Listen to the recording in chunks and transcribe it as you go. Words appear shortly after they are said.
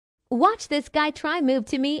Watch this guy try move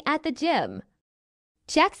to me at the gym.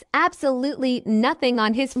 Checks absolutely nothing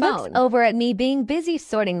on his phone. Looks over at me being busy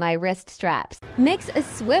sorting my wrist straps. Makes a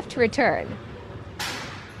swift return.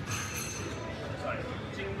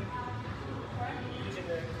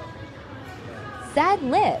 Sad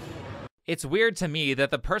lip. It's weird to me that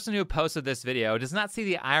the person who posted this video does not see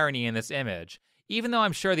the irony in this image, even though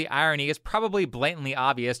I'm sure the irony is probably blatantly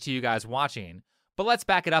obvious to you guys watching. But let's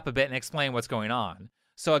back it up a bit and explain what's going on.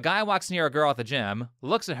 So a guy walks near a girl at the gym,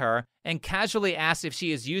 looks at her, and casually asks if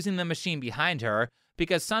she is using the machine behind her,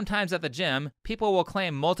 because sometimes at the gym, people will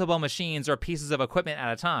claim multiple machines or pieces of equipment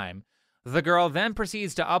at a time. The girl then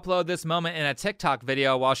proceeds to upload this moment in a TikTok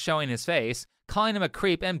video while showing his face, calling him a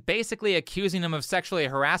creep and basically accusing him of sexually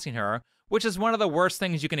harassing her, which is one of the worst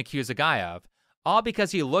things you can accuse a guy of. All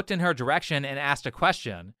because he looked in her direction and asked a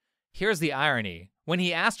question. Here's the irony. When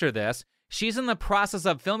he asked her this, she's in the process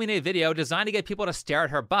of filming a video designed to get people to stare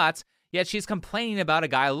at her butt, yet she's complaining about a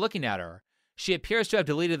guy looking at her. She appears to have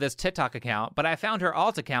deleted this TikTok account, but I found her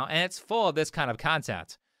alt account and it's full of this kind of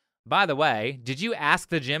content. By the way, did you ask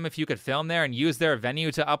the gym if you could film there and use their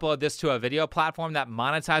venue to upload this to a video platform that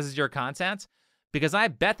monetizes your content? Because I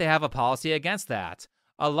bet they have a policy against that.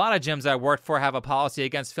 A lot of gyms I worked for have a policy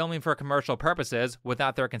against filming for commercial purposes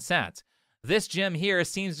without their consent. This gym here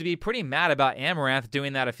seems to be pretty mad about Amaranth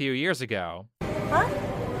doing that a few years ago. Huh?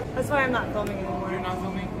 That's why I'm not filming anymore. You're not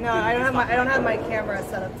filming? No, I don't have my camera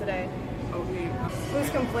set up today. Okay. Who's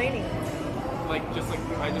complaining? I just got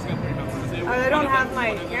turned up. I don't have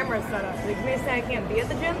my camera set up. Like, you may say I can't be at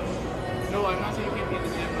the gym? No, I'm not saying you can't be at the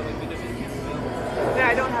gym, but like the difference can't film. Yeah,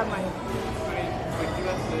 I don't have my. You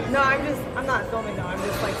have to. No, I'm not filming though. I'm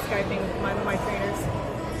just like Skyping with my trainers.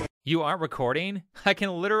 You aren't recording? I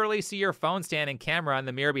can literally see your phone stand and camera in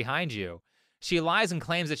the mirror behind you. She lies and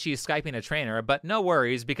claims that she's Skyping a trainer, but no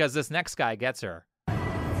worries because this next guy gets her.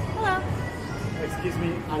 Hello. Excuse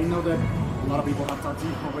me, I know that a lot of people have talked to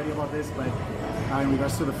you already about this, but in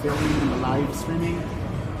regards to the filming and the live streaming,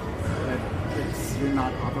 you're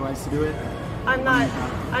not authorized to do it. I'm not.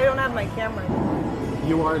 I don't have my camera.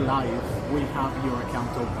 You are live. We have your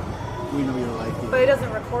account open. We know you're live. But it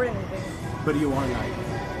doesn't record anything. But you are live.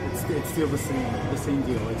 It's still the same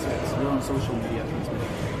deal. It's you're on social media transmitting.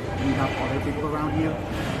 And you have other people around you.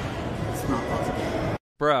 It's not possible.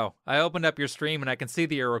 Bro, I opened up your stream and I can see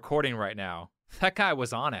that you're recording right now. That guy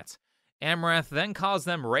was on it. Amaranth then calls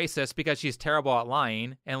them racist because she's terrible at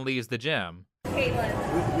lying and leaves the gym. Caitlin.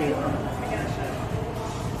 I gotcha.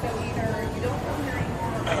 So either you don't film here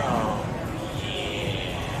anymore.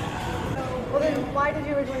 Well then, why did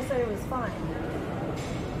you originally say it was fine?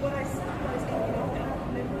 What I said was if you don't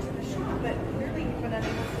have members of the shop, but clearly you've been unable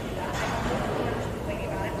to do that. I don't know what you're complaining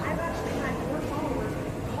about it. I've actually had more followers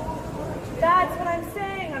call her. That's what I'm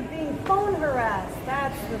saying. I'm being phone harassed.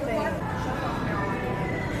 That's the thing.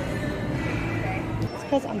 It's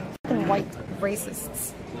because I'm fucking white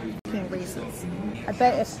racists. Fucking racists. I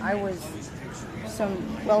bet if I was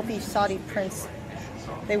some wealthy Saudi prince,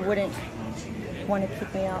 they wouldn't want to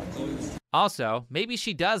kick me out. Also, maybe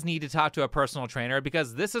she does need to talk to a personal trainer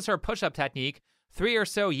because this is her push-up technique 3 or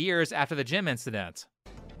so years after the gym incident.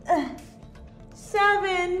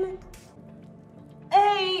 7,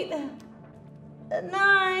 8,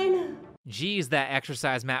 9. Geez, that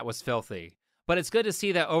exercise mat was filthy. But it's good to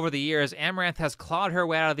see that over the years, Amaranth has clawed her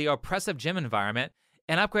way out of the oppressive gym environment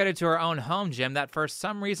and upgraded to her own home gym that for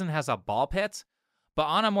some reason has a ball pit. But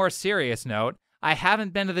on a more serious note, I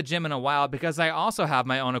haven't been to the gym in a while because I also have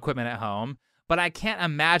my own equipment at home, but I can't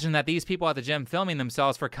imagine that these people at the gym filming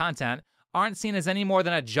themselves for content aren't seen as any more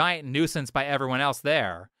than a giant nuisance by everyone else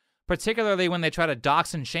there, particularly when they try to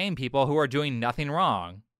dox and shame people who are doing nothing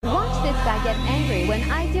wrong. Watch this guy get angry when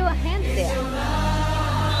I do a handstand.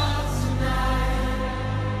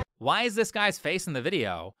 Why is this guy's face in the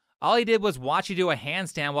video? All he did was watch you do a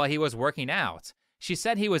handstand while he was working out. She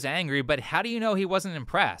said he was angry, but how do you know he wasn't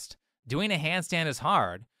impressed? Doing a handstand is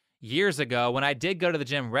hard. Years ago, when I did go to the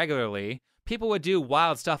gym regularly, people would do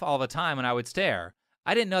wild stuff all the time and I would stare.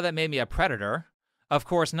 I didn't know that made me a predator. Of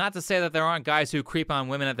course, not to say that there aren't guys who creep on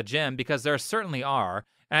women at the gym, because there certainly are,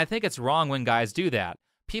 and I think it's wrong when guys do that.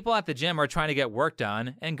 People at the gym are trying to get work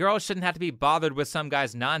done, and girls shouldn't have to be bothered with some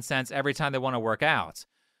guy's nonsense every time they want to work out.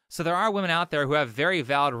 So there are women out there who have very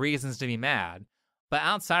valid reasons to be mad. But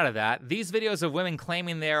outside of that, these videos of women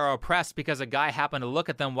claiming they are oppressed because a guy happened to look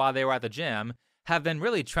at them while they were at the gym have been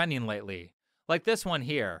really trending lately. Like this one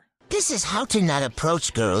here. This is how to not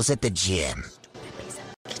approach girls at the gym.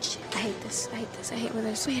 I hate this. I hate when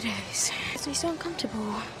there's sweet days. It's me so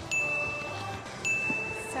uncomfortable.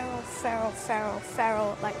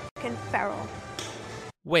 Feral, like fucking feral.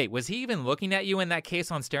 Wait, was he even looking at you in that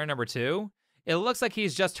case on stair number 2? It looks like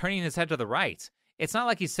he's just turning his head to the right. It's not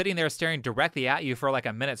like he's sitting there staring directly at you for like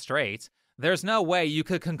a minute straight. There's no way you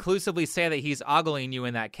could conclusively say that he's ogling you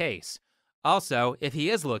in that case. Also, if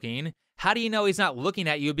he is looking, how do you know he's not looking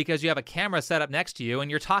at you because you have a camera set up next to you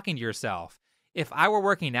and you're talking to yourself? If I were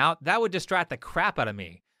working out, that would distract the crap out of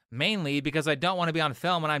me. Mainly because I don't want to be on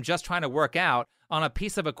film when I'm just trying to work out on a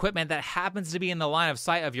piece of equipment that happens to be in the line of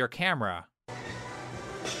sight of your camera.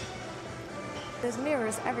 There's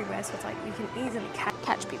mirrors everywhere, so it's like you can easily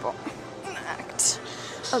catch people in the act.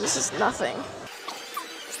 Oh, this is nothing.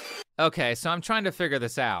 Okay, so I'm trying to figure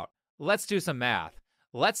this out. Let's do some math.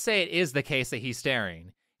 Let's say it is the case that he's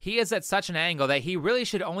staring. He is at such an angle that he really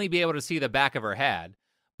should only be able to see the back of her head.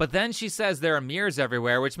 But then she says there are mirrors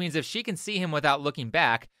everywhere, which means if she can see him without looking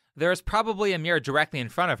back, there is probably a mirror directly in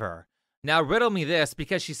front of her. Now riddle me this,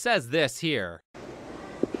 because she says this here.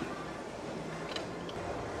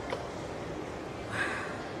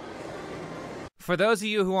 For those of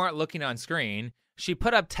you who aren't looking on screen, she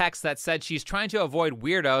put up text that said she's trying to avoid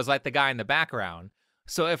weirdos like the guy in the background.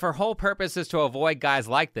 So if her whole purpose is to avoid guys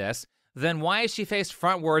like this, then why is she faced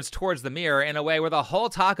frontwards towards the mirror in a way where the whole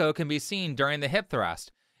taco can be seen during the hip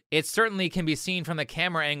thrust? It certainly can be seen from the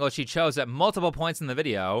camera angle she chose at multiple points in the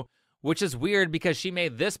video, which is weird because she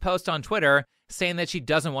made this post on Twitter saying that she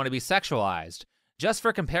doesn't want to be sexualized. Just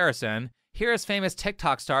for comparison, here is famous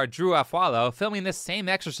TikTok star Drew Afualo filming this same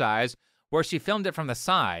exercise where she filmed it from the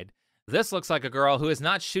side. This looks like a girl who is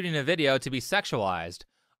not shooting a video to be sexualized.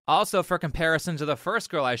 Also, for comparison to the first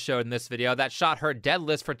girl I showed in this video that shot her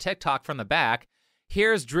deadlift for TikTok from the back,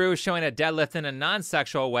 here's Drew showing a deadlift in a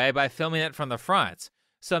non-sexual way by filming it from the front.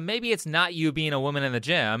 So maybe it's not you being a woman in the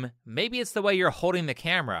gym, maybe it's the way you're holding the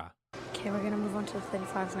camera. Okay, we're gonna move on to the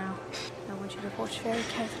 35s now. I want you to watch very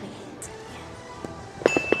carefully.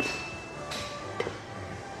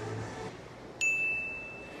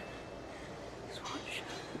 Just watch.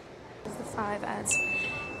 This is the 5 adds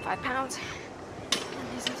 5 pounds.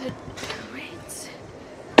 And these are the weights.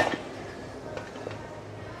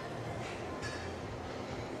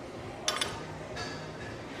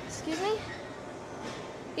 Excuse me?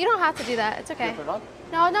 You don't have to do that. It's okay.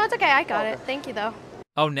 No, it's okay. I got it. Thank you, though.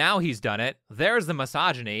 Oh, now he's done it. There's the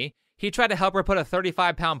misogyny. He tried to help her put a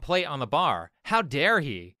 35-pound plate on the bar. How dare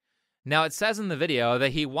he? Now, it says in the video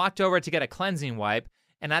that he walked over to get a cleansing wipe,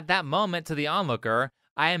 and at that moment, to the onlooker,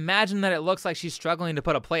 I imagine that it looks like she's struggling to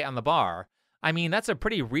put a plate on the bar. I mean, that's a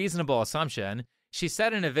pretty reasonable assumption. She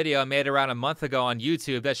said in a video made around a month ago on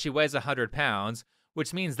YouTube that she weighs 100 pounds,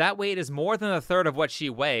 which means that weight is more than a third of what she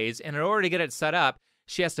weighs, and in order to get it set up,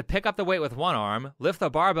 she has to pick up the weight with one arm, lift the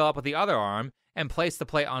barbell up with the other arm, and place the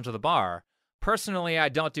plate onto the bar. Personally, I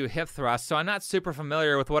don't do hip thrusts, so I'm not super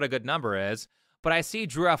familiar with what a good number is, but I see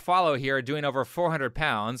Drew Afualo here doing over 400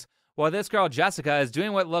 pounds, while this girl Jessica is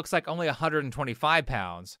doing what looks like only 125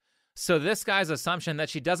 pounds. So this guy's assumption that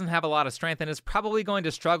she doesn't have a lot of strength and is probably going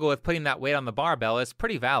to struggle with putting that weight on the barbell is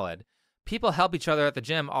pretty valid. People help each other at the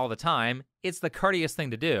gym all the time. It's the courteous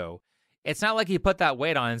thing to do. It's not like he put that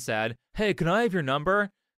weight on and said, "Hey, can I have your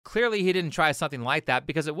number?" Clearly he didn't try something like that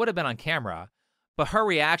because it would have been on camera. But her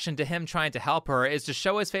reaction to him trying to help her is to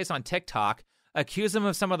show his face on TikTok, accuse him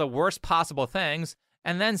of some of the worst possible things,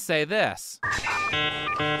 and then say this.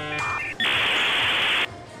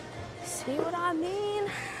 See what I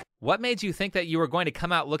mean? What made you think that you were going to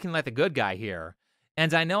come out looking like the good guy here?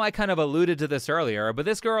 And I know I kind of alluded to this earlier, but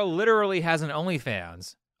this girl literally has an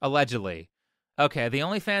OnlyFans. Allegedly. Okay, the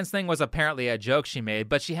OnlyFans thing was apparently a joke she made,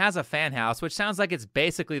 but she has a fan house, which sounds like it's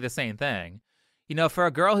basically the same thing. You know, for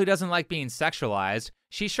a girl who doesn't like being sexualized,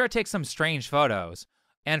 she sure takes some strange photos.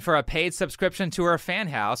 And for a paid subscription to her fan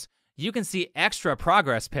house, you can see extra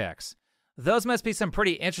progress pics. Those must be some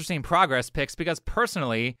pretty interesting progress pics because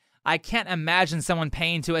personally, I can't imagine someone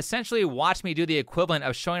paying to essentially watch me do the equivalent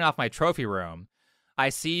of showing off my trophy room. I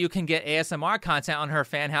see you can get ASMR content on her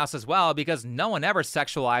fan house as well because no one ever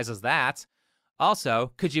sexualizes that.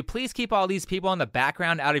 Also, could you please keep all these people in the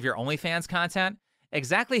background out of your OnlyFans content?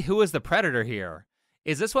 Exactly who is the predator here?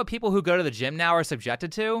 Is this what people who go to the gym now are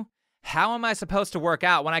subjected to? How am I supposed to work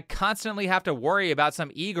out when I constantly have to worry about some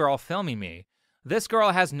e-girl filming me? This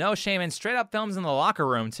girl has no shame and straight up films in the locker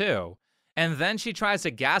room too. And then she tries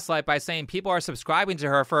to gaslight by saying people are subscribing to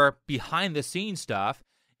her for behind the scenes stuff,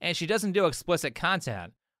 and she doesn't do explicit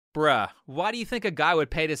content. Bruh, why do you think a guy would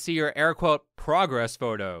pay to see your air quote progress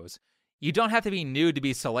photos? You don't have to be nude to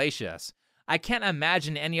be salacious. I can't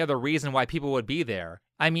imagine any other reason why people would be there.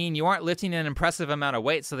 I mean, you aren't lifting an impressive amount of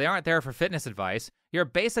weight, so they aren't there for fitness advice. You're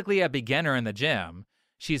basically a beginner in the gym.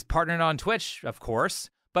 She's partnered on Twitch, of course,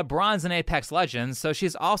 but bronze in Apex Legends, so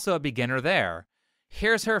she's also a beginner there.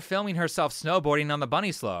 Here's her filming herself snowboarding on the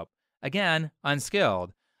bunny slope. Again,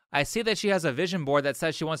 unskilled. I see that she has a vision board that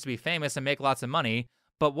says she wants to be famous and make lots of money,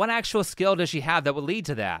 but what actual skill does she have that would lead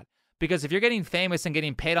to that? Because if you're getting famous and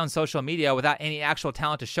getting paid on social media without any actual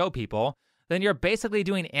talent to show people, then you're basically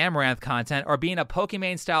doing Amaranth content or being a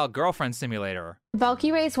Pokimane-style girlfriend simulator.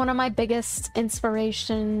 Valkyrae is one of my biggest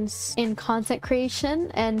inspirations in content creation,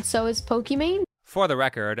 and so is Pokimane. For the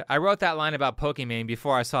record, I wrote that line about Pokimane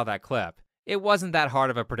before I saw that clip. It wasn't that hard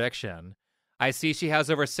of a prediction. I see she has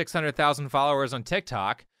over 600,000 followers on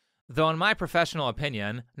TikTok, though in my professional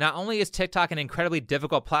opinion, not only is TikTok an incredibly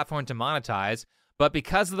difficult platform to monetize, but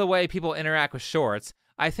because of the way people interact with shorts,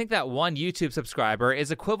 I think that one YouTube subscriber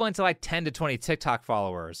is equivalent to like 10 to 20 TikTok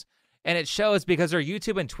followers. And it shows because her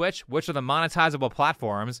YouTube and Twitch, which are the monetizable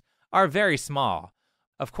platforms, are very small.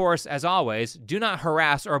 Of course, as always, do not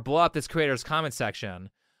harass or blow up this creator's comment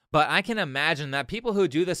section. But I can imagine that people who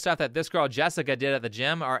do the stuff that this girl Jessica did at the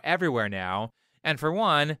gym are everywhere now. And for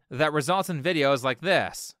one, that results in videos like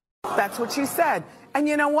this. That's what she said. And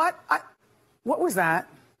you know what? What was that?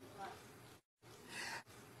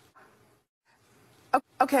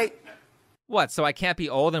 Okay. What, so I can't be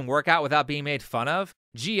old and work out without being made fun of?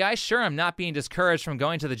 Gee, I sure am not being discouraged from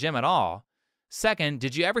going to the gym at all. Second,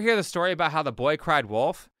 did you ever hear the story about how the boy cried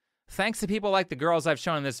wolf? Thanks to people like the girls I've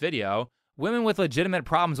shown in this video, women with legitimate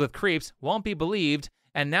problems with creeps won't be believed,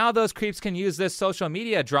 and now those creeps can use this social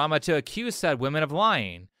media drama to accuse said women of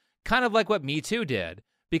lying. Kind of like what Me Too did.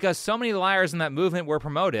 Because so many liars in that movement were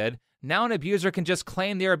promoted, now an abuser can just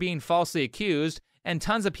claim they are being falsely accused, and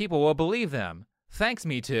tons of people will believe them. Thanks,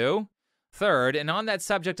 Me Too. Third, and on that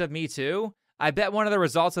subject of Me Too, I bet one of the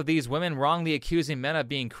results of these women wrongly accusing men of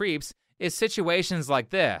being creeps is situations like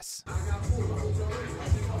this.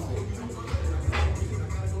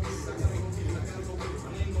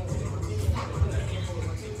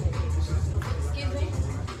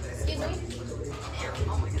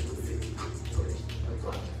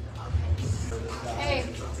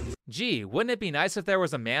 Gee, wouldn't it be nice if there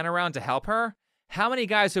was a man around to help her? How many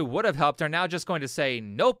guys who would have helped are now just going to say,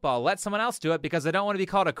 nope, I'll let someone else do it because I don't want to be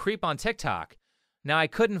called a creep on TikTok? Now, I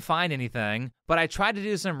couldn't find anything, but I tried to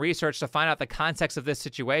do some research to find out the context of this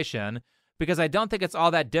situation because I don't think it's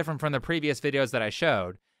all that different from the previous videos that I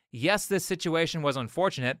showed. Yes, this situation was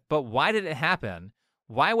unfortunate, but why did it happen?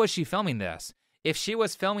 Why was she filming this? If she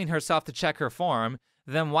was filming herself to check her form,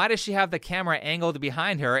 then why does she have the camera angled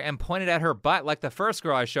behind her and pointed at her butt like the first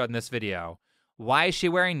girl I showed in this video? Why is she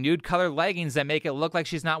wearing nude-colored leggings that make it look like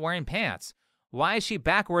she's not wearing pants? Why is she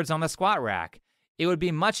backwards on the squat rack? It would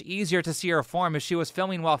be much easier to see her form if she was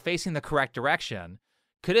filming while facing the correct direction.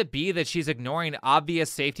 Could it be that she's ignoring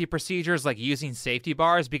obvious safety procedures like using safety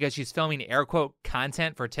bars because she's filming air quote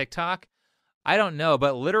content for TikTok? I don't know,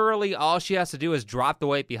 but literally all she has to do is drop the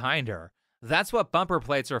weight behind her. That's what bumper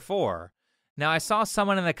plates are for. Now, I saw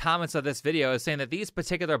someone in the comments of this video saying that these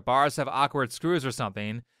particular bars have awkward screws or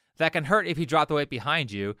something that can hurt if you drop the weight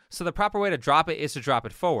behind you, so the proper way to drop it is to drop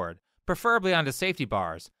it forward, preferably onto safety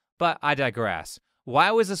bars. But I digress.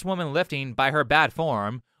 Why was this woman lifting, by her bad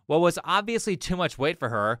form, what was obviously too much weight for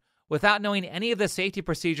her, without knowing any of the safety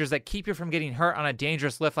procedures that keep you from getting hurt on a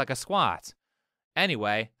dangerous lift like a squat?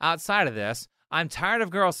 Anyway, outside of this, I'm tired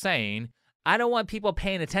of girls saying, I don't want people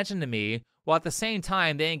paying attention to me, while at the same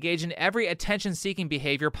time they engage in every attention-seeking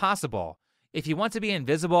behavior possible. If you want to be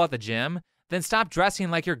invisible at the gym, then stop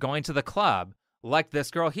dressing like you're going to the club. Like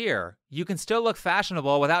this girl here. You can still look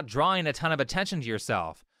fashionable without drawing a ton of attention to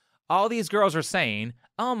yourself. All these girls are saying,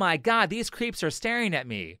 oh my god, these creeps are staring at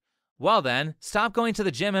me. Well then, stop going to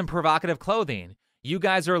the gym in provocative clothing. You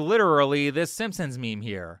guys are literally this Simpsons meme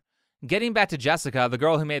here. Getting back to Jessica, the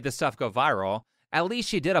girl who made this stuff go viral, at least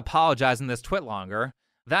she did apologize in this twit longer.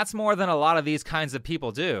 That's more than a lot of these kinds of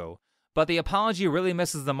people do. But the apology really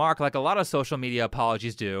misses the mark like a lot of social media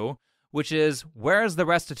apologies do, which is, where's the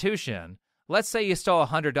restitution? Let's say you stole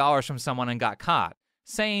 $100 from someone and got caught.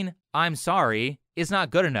 Saying, I'm sorry, is not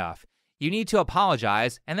good enough. You need to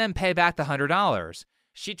apologize and then pay back the $100.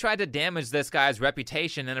 She tried to damage this guy's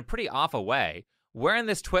reputation in a pretty awful way. Where in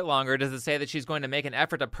this twit longer does it say that she's going to make an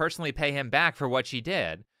effort to personally pay him back for what she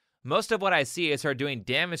did? Most of what I see is her doing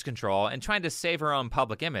damage control and trying to save her own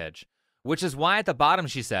public image. Which is why at the bottom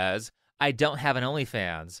she says, I don't have an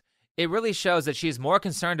OnlyFans. It really shows that she's more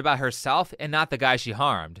concerned about herself and not the guy she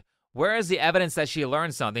harmed. Where is the evidence that she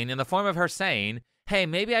learned something in the form of her saying, hey,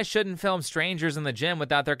 maybe I shouldn't film strangers in the gym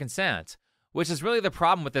without their consent? Which is really the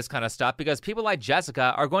problem with this kind of stuff because people like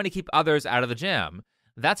Jessica are going to keep others out of the gym.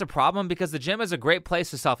 That's a problem because the gym is a great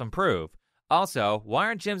place to self-improve. Also, why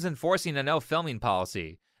aren't gyms enforcing a no filming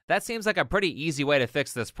policy? That seems like a pretty easy way to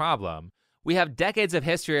fix this problem. We have decades of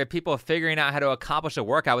history of people figuring out how to accomplish a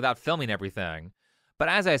workout without filming everything. But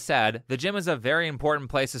as I said, the gym is a very important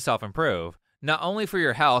place to self-improve, not only for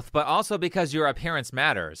your health, but also because your appearance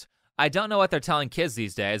matters. I don't know what they're telling kids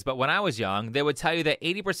these days, but when I was young, they would tell you that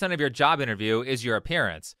 80% of your job interview is your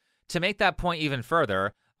appearance. To make that point even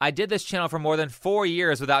further, I did this channel for more than 4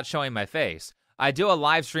 years without showing my face. I do a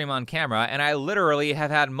live stream on camera, and I literally have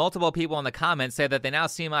had multiple people in the comments say that they now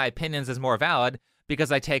see my opinions as more valid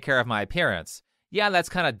because I take care of my appearance. Yeah, that's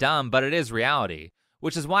kind of dumb, but it is reality,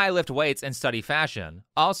 which is why I lift weights and study fashion.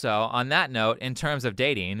 Also, on that note, in terms of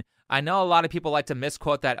dating, I know a lot of people like to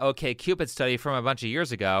misquote that OkCupid study from a bunch of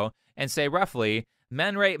years ago and say roughly,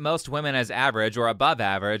 men rate most women as average or above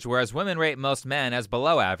average, whereas women rate most men as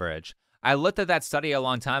below average. I looked at that study a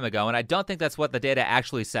long time ago, and I don't think that's what the data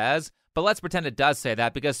actually says, but let's pretend it does say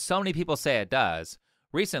that because so many people say it does.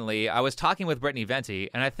 Recently, I was talking with Brittany Venti,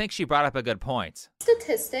 and I think she brought up a good point.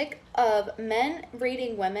 Statistic of men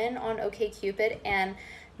rating women on OkCupid, and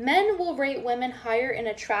men will rate women higher in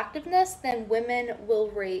attractiveness than women will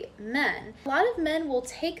rate men. A lot of men will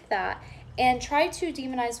take that and try to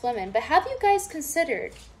demonize women, but have you guys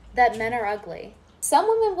considered that men are ugly? Some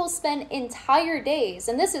women will spend entire days,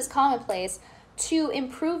 and this is commonplace, to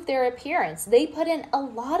improve their appearance. They put in a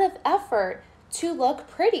lot of effort to look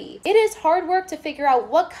pretty. It is hard work to figure out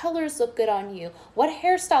what colors look good on you, what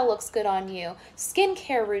hairstyle looks good on you,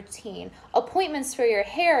 skincare routine, appointments for your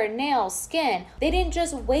hair, nails, skin. They didn't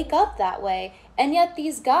just wake up that way. And yet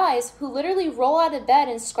these guys who literally roll out of bed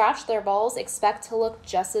and scratch their balls expect to look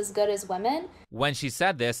just as good as women. When she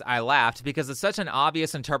said this, I laughed because it's such an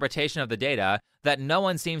obvious interpretation of the data that no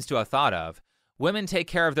one seems to have thought of. Women take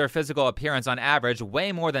care of their physical appearance on average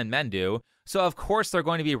way more than men do, so of course they're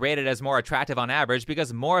going to be rated as more attractive on average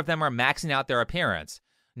because more of them are maxing out their appearance.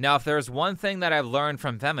 Now, if there's one thing that I've learned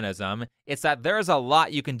from feminism, it's that there's a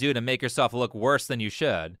lot you can do to make yourself look worse than you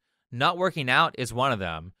should. Not working out is one of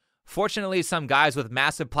them. Fortunately, some guys with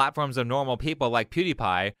massive platforms of normal people like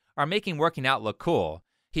PewDiePie are making working out look cool.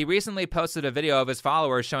 He recently posted a video of his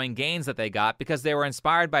followers showing gains that they got because they were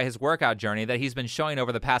inspired by his workout journey that he's been showing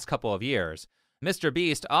over the past couple of years. Mr.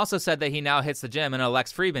 Beast also said that he now hits the gym in a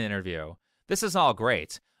Lex Fridman interview. This is all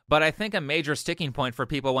great, but I think a major sticking point for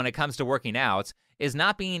people when it comes to working out is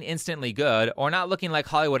not being instantly good or not looking like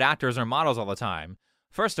Hollywood actors or models all the time.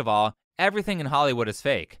 First of all, everything in Hollywood is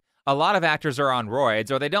fake. A lot of actors are on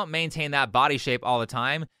roids or they don't maintain that body shape all the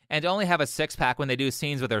time and only have a six-pack when they do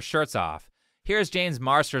scenes with their shirts off. Here's James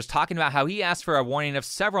Marsters talking about how he asked for a warning of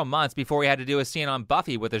several months before he had to do a scene on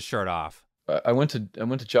Buffy with his shirt off. I went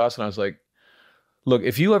to Joss and I was like, look,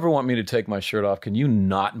 if you ever want me to take my shirt off, can you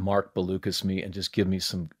not Mark Balukas me and just give me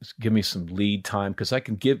some lead time? Because I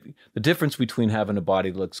can give the difference between having a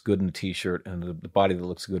body that looks good in a t-shirt and the body that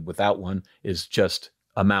looks good without one is just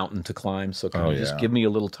a mountain to climb. So can you just give me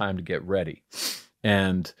a little time to get ready?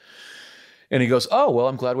 And he goes, oh, well,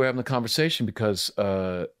 I'm glad we're having the conversation because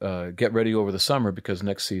get ready over the summer because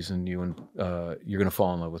next season you're going to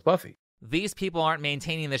fall in love with Buffy. These people aren't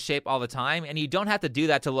maintaining the shape all the time, and you don't have to do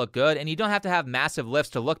that to look good, and you don't have to have massive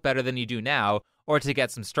lifts to look better than you do now or to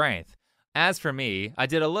get some strength. As for me, I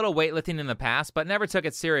did a little weightlifting in the past, but never took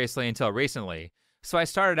it seriously until recently, so I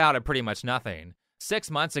started out at pretty much nothing.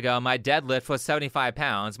 6 months ago, my deadlift was 75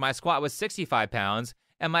 pounds, my squat was 65 pounds,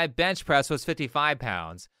 and my bench press was 55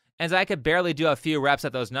 pounds. And I could barely do a few reps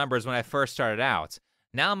at those numbers when I first started out.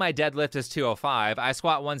 Now my deadlift is 205, I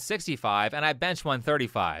squat 165, and I bench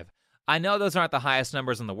 135. I know those aren't the highest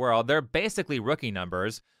numbers in the world, they're basically rookie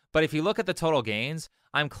numbers, but if you look at the total gains,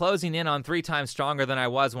 I'm closing in on 3 times stronger than I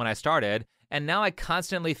was when I started, and now I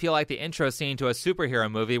constantly feel like the intro scene to a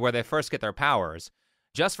superhero movie where they first get their powers.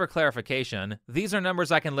 Just for clarification, these are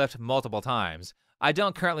numbers I can lift multiple times. I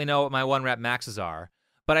don't currently know what my 1-rep maxes are.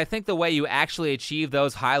 But I think the way you actually achieve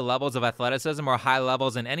those high levels of athleticism or high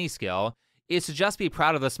levels in any skill is to just be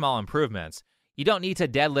proud of the small improvements. You don't need to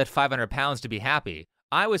deadlift 500 pounds to be happy.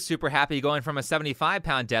 I was super happy going from a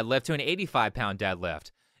 75-pound deadlift to an 85-pound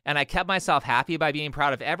deadlift. And I kept myself happy by being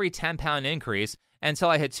proud of every 10-pound increase until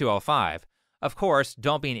I hit 205. Of course,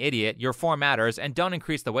 don't be an idiot, your form matters, and don't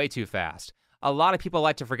increase the weight too fast. A lot of people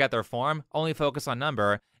like to forget their form, only focus on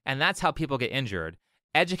number, and that's how people get injured.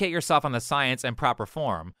 Educate yourself on the science and proper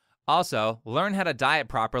form. Also, learn how to diet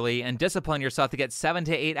properly and discipline yourself to get 7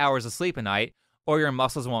 to 8 hours of sleep a night, or your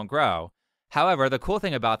muscles won't grow. However, the cool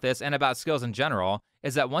thing about this and about skills in general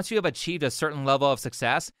is that once you have achieved a certain level of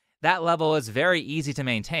success, that level is very easy to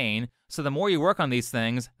maintain, so the more you work on these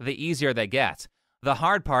things, the easier they get. The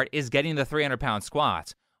hard part is getting the 300-pound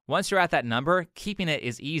squat. Once you're at that number, keeping it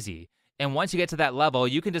is easy. And once you get to that level,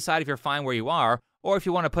 you can decide if you're fine where you are, or if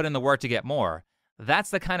you want to put in the work to get more.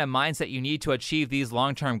 That's the kind of mindset you need to achieve these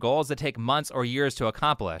long-term goals that take months or years to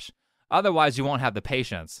accomplish. Otherwise, you won't have the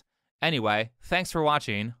patience. Anyway, thanks for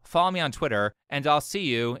watching, follow me on Twitter, and I'll see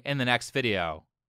you in the next video.